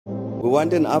We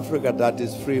want an Africa that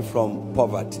is free from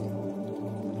poverty.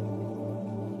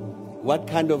 What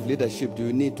kind of leadership do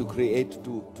you need to create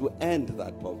to end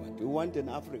that poverty? We want an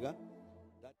Africa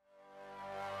that...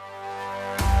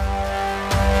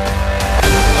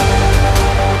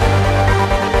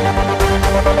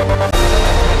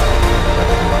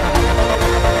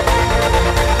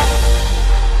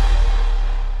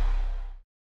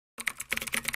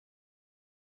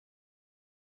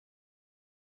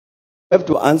 We have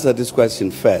to answer this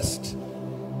question first.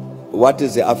 What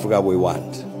is the Africa we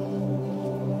want?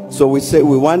 So we say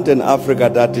we want an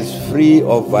Africa that is free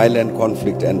of violent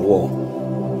conflict and war.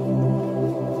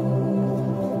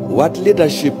 What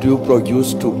leadership do you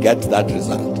produce to get that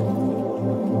result?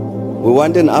 We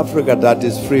want an Africa that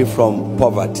is free from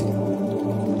poverty.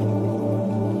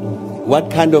 What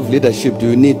kind of leadership do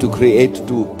you need to create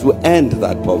to end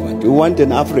that poverty? We want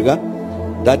an Africa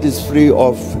that is free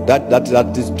of,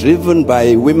 that is driven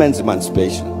by women's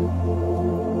emancipation.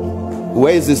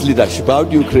 Where is this leadership? How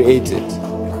do you create it?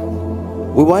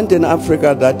 We want an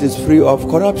Africa that is free of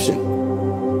corruption.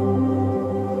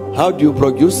 How do you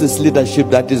produce this leadership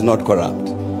that is not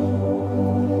corrupt?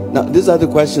 Now, these are the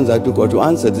questions that you got to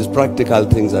answer, these practical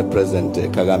things that President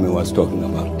Kagame was talking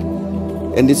about.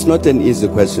 And it's not an easy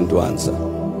question to answer.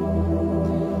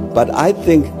 But I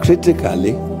think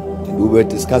critically, we were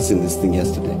discussing this thing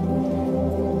yesterday.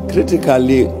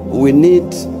 Critically, we need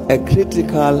a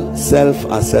critical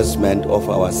self-assessment of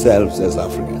ourselves as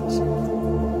Africans.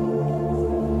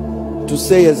 To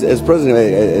say, as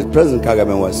President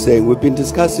Kagame was saying, we've been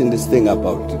discussing this thing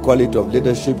about the quality of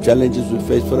leadership, challenges we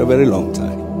face for a very long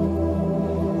time.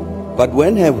 But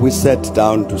when have we sat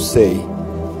down to say,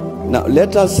 now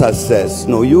let us assess,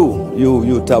 no, you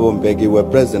Thabo Mbeki, were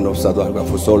president of South Africa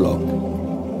for so long.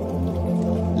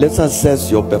 Let's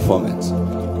assess your performance.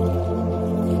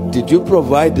 Did you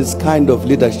provide this kind of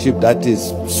leadership that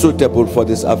is suitable for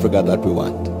this Africa that we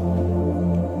want?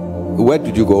 Where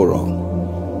did you go wrong?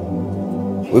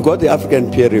 We got the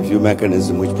African peer review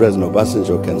mechanism, which President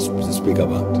Obasanjo can speak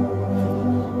about.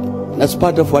 That's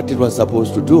part of what it was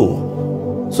supposed to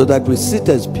do, so that we sit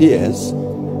as peers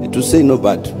to say, no,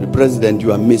 but President,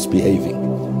 you are misbehaving.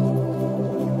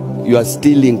 You are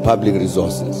stealing public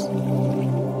resources.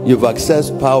 You've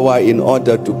accessed power in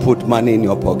order to put money in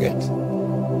your pocket.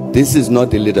 This is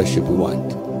not the leadership we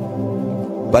want.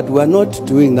 But we're not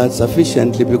doing that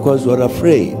sufficiently because we're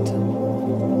afraid.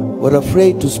 We're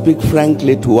afraid to speak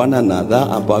frankly to one another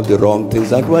about the wrong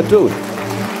things that we're doing.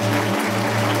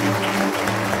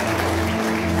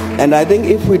 And I think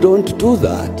if we don't do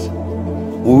that,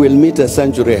 we will meet a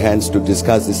century hence to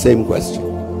discuss the same question.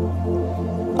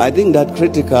 I think that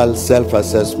critical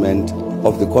self-assessment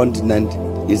of the continent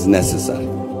is necessary.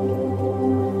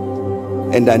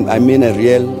 And I mean a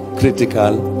real,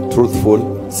 critical,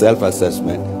 truthful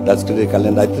self-assessment. That's critical,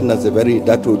 and I think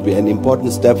that would be an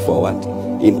important step forward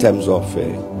in terms of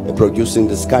producing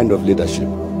this kind of leadership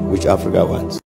which Africa wants.